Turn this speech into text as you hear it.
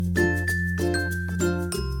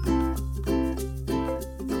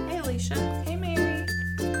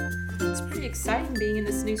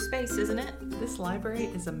new space, isn't it? This library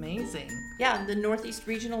is amazing. Yeah, the Northeast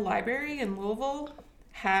Regional Library in Louisville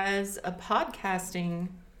has a podcasting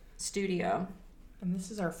studio. And this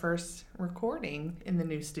is our first recording in the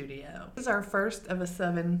new studio. This is our first of a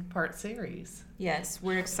 7-part series. Yes,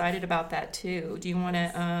 we're excited about that too. Do you want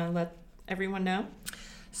to let everyone know?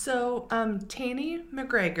 So, Tanny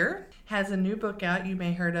McGregor has a new book out you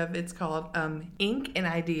may heard of. It's called Ink and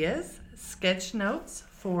Ideas, Sketch Notes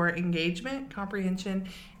for Engagement, Comprehension,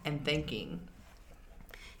 and Thinking.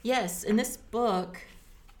 Yes, in this book,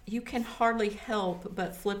 you can hardly help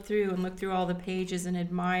but flip through and look through all the pages and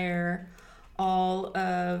admire all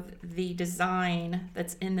of the design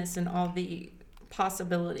that's in this and all the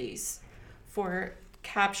possibilities for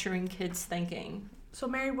capturing kids' thinking. So,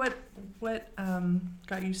 Mary, what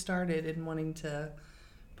got you started in wanting to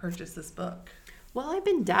purchase this book? Well, I've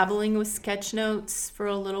been dabbling with sketch notes for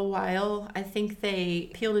a little while. I think they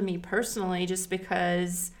appeal to me personally just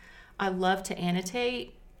because I love to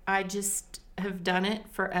annotate. I just have done it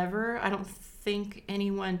forever. I don't think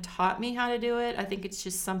anyone taught me how to do it. I think it's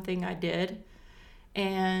just something I did.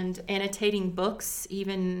 And annotating books,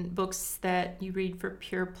 even books that you read for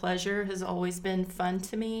pure pleasure, has always been fun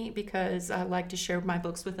to me because I like to share my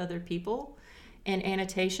books with other people. And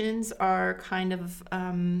annotations are kind of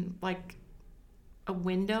like a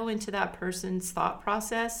window into that person's thought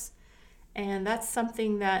process. And that's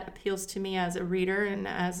something that appeals to me as a reader and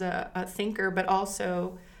as a thinker, but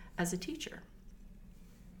also as a teacher.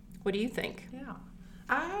 What do you think? Yeah.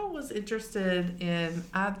 I was interested in,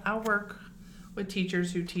 I work with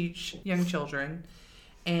teachers who teach young children.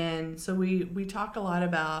 And so we talk a lot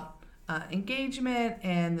about engagement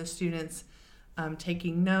and the students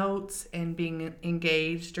taking notes and being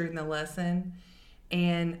engaged during the lesson.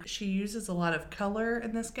 And she uses a lot of color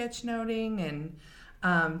in the sketchnoting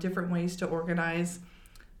and different ways to organize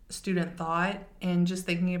student thought, and just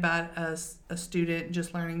thinking about a student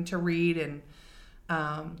just learning to read and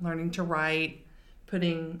learning to write,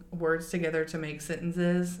 putting words together to make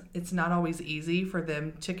sentences. It's not always easy for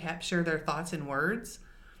them to capture their thoughts in words,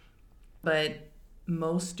 but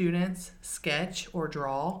most students sketch or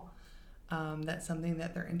draw. That's something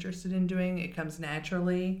that they're interested in doing. It comes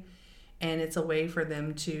naturally, and it's a way for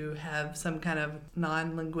them to have some kind of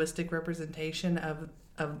non-linguistic representation of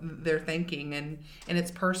their thinking, and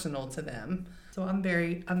it's personal to them. So I'm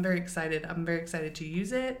very excited. I'm very excited to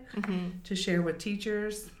use it, to share with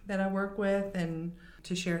teachers that I work with, and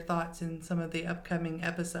to share thoughts in some of the upcoming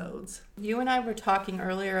episodes. You and I were talking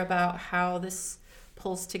earlier about how this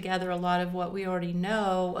pulls together a lot of what we already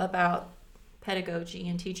know about pedagogy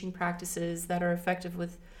and teaching practices that are effective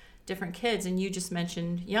with different kids. And you just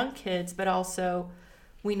mentioned young kids, but also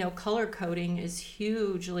we know color coding is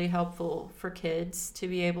hugely helpful for kids to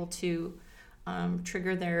be able to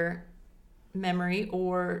trigger their memory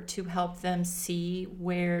or to help them see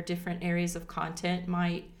where different areas of content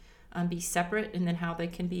might be separate, and then how they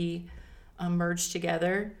can be merged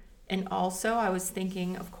together. And also I was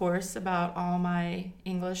thinking, of course, about all my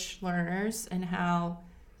English learners and how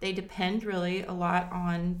they depend really a lot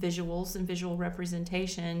on visuals and visual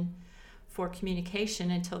representation for communication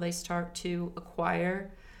until they start to acquire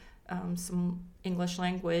some English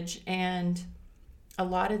language. And a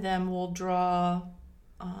lot of them will draw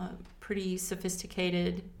pretty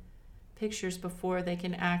sophisticated pictures before they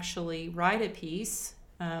can actually write a piece.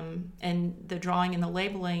 And the drawing and the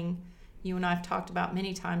labeling, you and I have talked about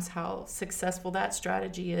many times how successful that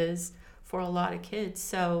strategy is for a lot of kids.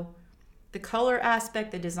 So the color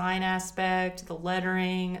aspect, the design aspect, the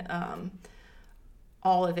lettering,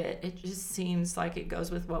 all of it, it just seems like it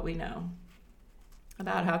goes with what we know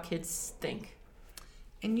about how kids think.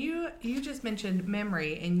 And you just mentioned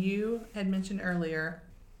memory, and you had mentioned earlier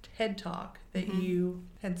TED Talk that you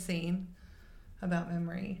had seen about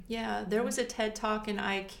memory. Yeah, there was a TED Talk, and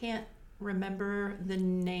I can't remember the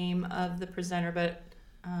name of the presenter, but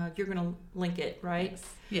you're going to link it, right?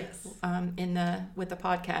 Yes. With the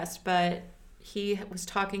podcast. But he was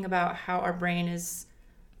talking about how our brain is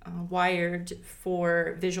wired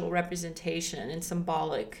for visual representation and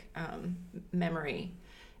symbolic memory,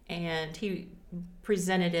 and he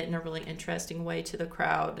presented it in a really interesting way to the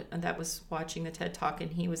crowd that was watching the TED Talk,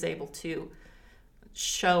 and he was able to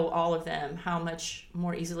show all of them how much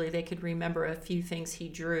more easily they could remember a few things he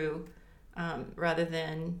drew, rather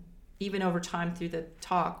than even over time through the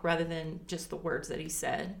talk, rather than just the words that he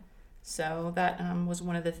said. So that was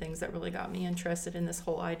one of the things that really got me interested in this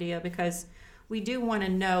whole idea, because we do want to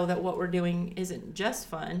know that what we're doing isn't just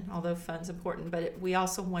fun, although fun's important, but we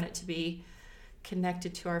also want it to be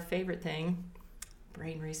connected to our favorite thing,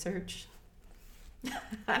 brain research.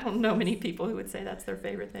 I don't know many people who would say that's their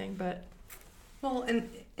favorite thing, but Well, and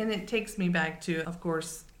it takes me back to, of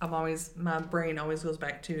course, my brain always goes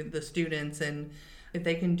back to the students, and if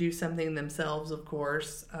they can do something themselves, of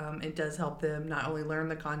course, it does help them not only learn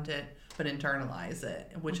the content, but internalize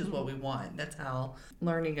it, which is what we want. That's how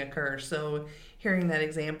learning occurs. So hearing that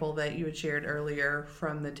example that you had shared earlier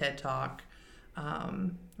from the TED Talk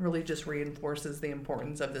really just reinforces the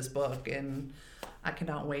importance of this book, and I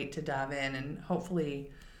cannot wait to dive in, and hopefully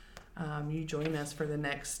you join us for the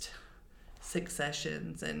next 6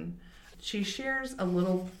 sessions. And she shares a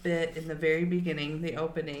little bit in the very beginning, the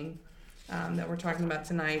opening that we're talking about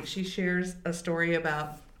tonight. She shares a story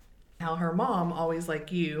about how her mom, always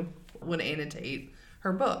like you, would annotate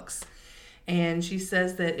her books. And she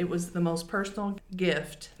says that it was the most personal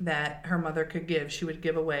gift that her mother could give. She would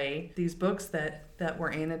give away these books that were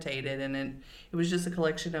annotated, and it was just a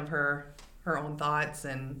collection of her own thoughts,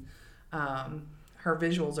 and her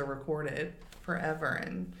visuals are recorded forever.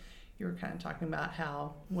 And you were kind of talking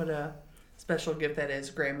about what a special gift that is.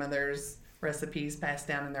 Grandmother's recipes passed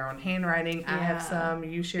down in their own handwriting. Yeah. I have some.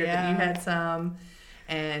 You shared that you had some,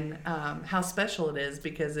 and how special it is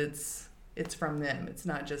because it's from them. It's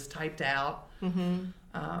not just typed out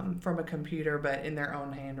from a computer, but in their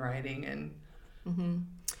own handwriting.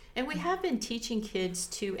 And we have been teaching kids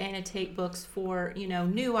to annotate books for,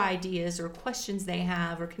 new ideas or questions they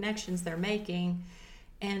have or connections they're making.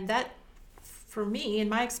 And that, for me, in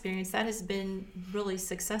my experience, that has been really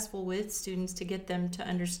successful with students to get them to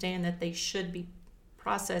understand that they should be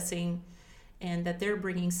processing and that they're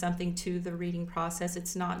bringing something to the reading process.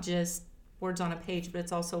 It's not just words on a page, but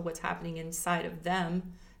it's also what's happening inside of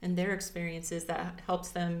them and their experiences that helps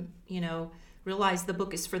them, realize the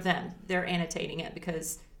book is for them. They're annotating it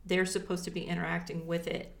because they're supposed to be interacting with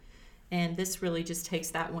it. And this really just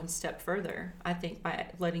takes that one step further, I think, by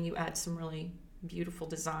letting you add some really beautiful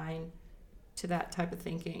design to that type of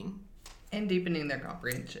thinking. And deepening their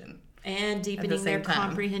comprehension.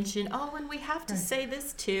 Comprehension. Oh, and we have to say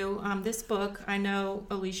this too. This book, I know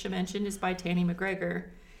Alicia mentioned, is by Tanny McGregor.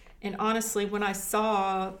 And honestly, when I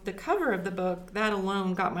saw the cover of the book, that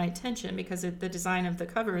alone got my attention because the design of the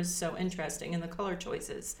cover is so interesting and the color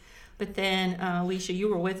choices. But then, Alicia, you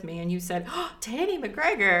were with me and you said, "Oh, Tanny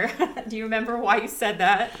McGregor." Do you remember why you said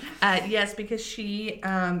that? Yes, because she,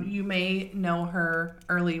 you may know her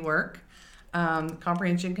early work,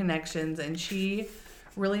 Comprehension Connections, and she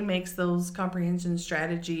really makes those comprehension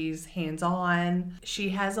strategies hands-on. She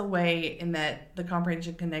has a way in the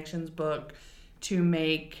Comprehension Connections book to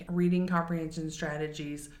make reading comprehension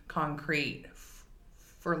strategies concrete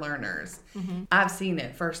for learners. I've seen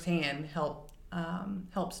it firsthand help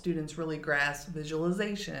students really grasp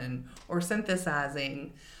visualization or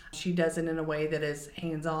synthesizing. She does it in a way that is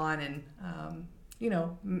hands-on and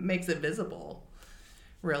makes it visible,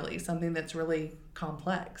 really, something that's really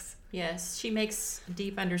complex. Yes, she makes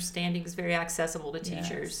deep understandings very accessible to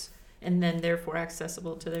teachers, and then therefore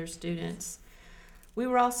accessible to their students. We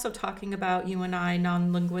were also talking about, you and I,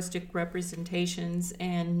 non-linguistic representations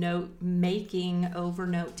and note making over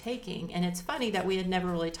note taking. And it's funny that we had never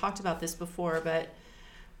really talked about this before, but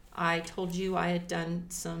I told you I had done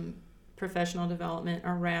some professional development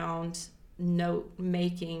around note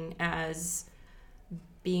making as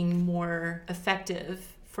being more effective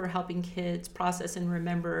for helping kids process and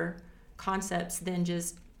remember concepts than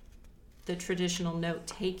just the traditional note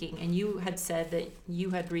taking. And you had said that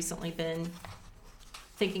you had recently been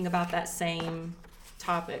thinking about that same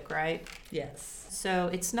topic, right? Yes. So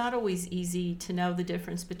it's not always easy to know the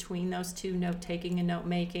difference between those two, note-taking and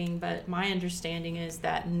note-making, but my understanding is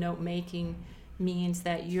that note-making means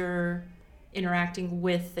that you're interacting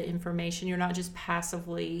with the information. You're not just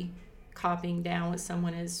passively copying down what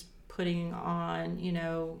someone is putting on,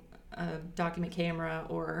 a document camera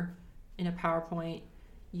or in a PowerPoint.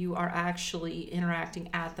 You are actually interacting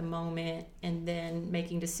at the moment and then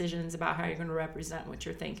making decisions about how you're going to represent what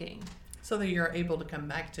you're thinking. So that you're able to come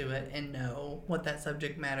back to it and know what that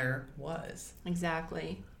subject matter was.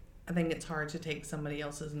 Exactly. I think it's hard to take somebody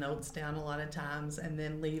else's notes down a lot of times and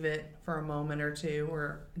then leave it for a moment or two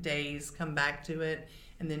or days, come back to it,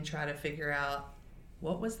 and then try to figure out,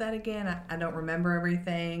 what was that again? I don't remember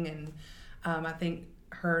everything. And I think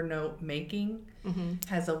her note making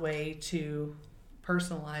has a way to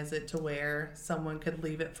personalize it to where someone could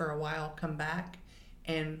leave it for a while, come back,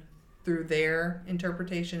 and through their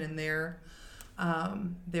interpretation and their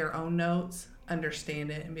own notes,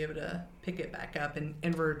 understand it and be able to pick it back up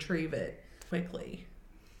and retrieve it quickly.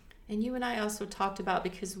 And you and I also talked about,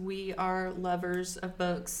 because we are lovers of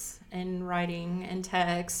books and writing and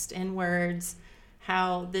text and words,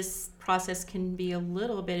 how this process can be a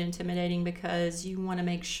little bit intimidating because you want to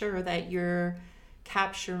make sure that you're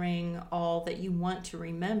capturing all that you want to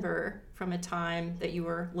remember from a time that you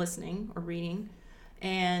were listening or reading,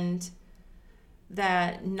 and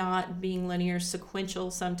that not being linear,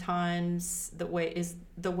 sequential sometimes, the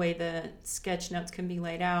way the sketch notes can be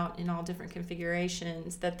laid out in all different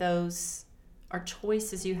configurations, that those are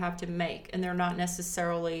choices you have to make, and they're not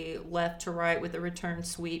necessarily left to right with a return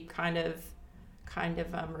sweep kind of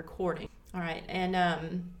recording. All right, and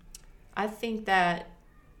I think that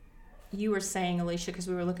you were saying, Alicia, because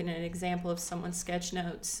we were looking at an example of someone's sketch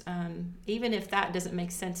notes, even if that doesn't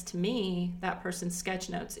make sense to me, that person's sketch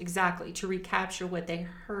notes, exactly, to recapture what they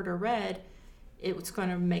heard or read, it's going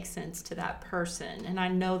to make sense to that person. And I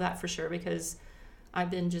know that for sure because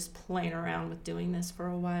I've been just playing around with doing this for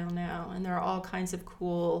a while now. And there are all kinds of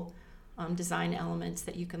cool design elements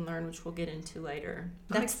that you can learn, which we'll get into later.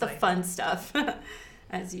 That's the fun stuff.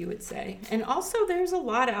 As you would say. And also there's a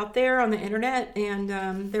lot out there on the internet, and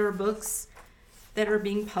there are books that are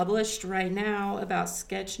being published right now about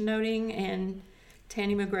sketchnoting, and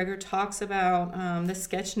Tanny McGregor talks about the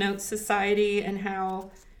Sketchnote Society and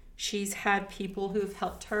how she's had people who've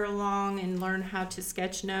helped her along and learn how to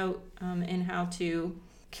sketchnote and how to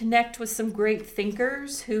connect with some great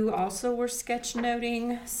thinkers who also were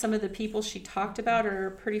sketchnoting. Some of the people she talked about are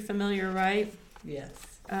pretty familiar, right? Yes.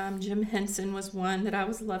 Jim Henson was one that I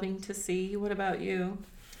was loving to see. What about you?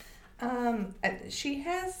 She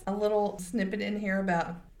has a little snippet in here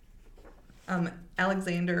about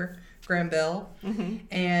Alexander Graham Bell,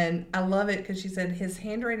 and I love it because she said his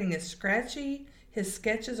handwriting is scratchy, his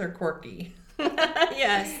sketches are quirky.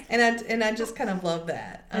 Yes. And I just kind of love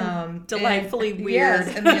that. Delightfully weird.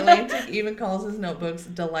 Yes, and the Atlantic even calls his notebooks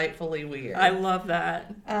delightfully weird. I love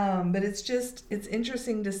that. But it's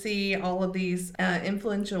interesting to see all of these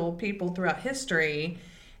influential people throughout history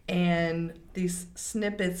and these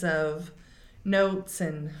snippets of notes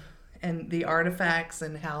and the artifacts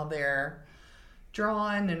and how they're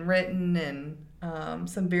drawn and written, and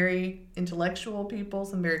some very intellectual people,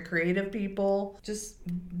 some very creative people, just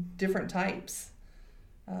different types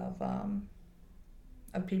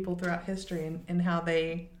of people throughout history and how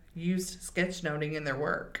they used sketchnoting in their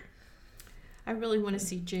work. I really want to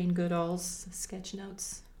see Jane Goodall's sketch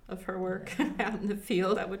notes of her work out in the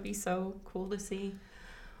field. That would be so cool to see.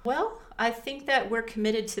 Well, I think that we're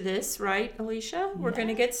committed to this, right, Alicia? We're going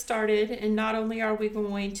to get started, and not only are we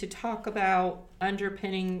going to talk about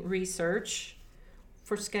underpinning research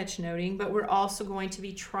for sketchnoting, but we're also going to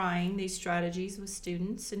be trying these strategies with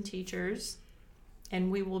students and teachers,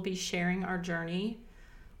 and we will be sharing our journey.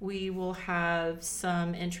 We will have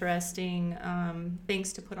some interesting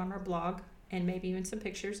things to put on our blog, and maybe even some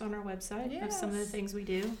pictures on our website of some of the things we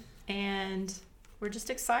do. And we're just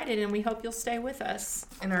excited, and we hope you'll stay with us.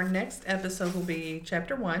 And our next episode will be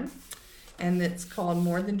Chapter 1, and it's called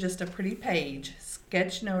More Than Just a Pretty Page,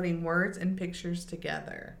 Sketchnoting Words and Pictures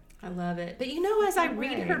Together. I love it. But you know, as I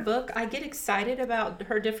read her book, I get excited about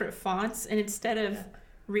her different fonts, and instead of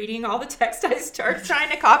reading all the text, I start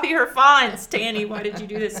trying to copy her fonts. Tanny, why did you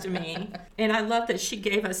do this to me? And I love that she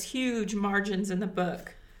gave us huge margins in the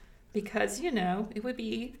book, because, you know, it would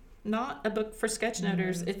be not a book for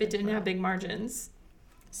sketchnoters if it didn't have big margins.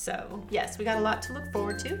 So, yes, we got a lot to look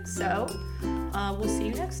forward to. So, we'll see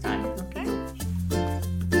you next time. Okay.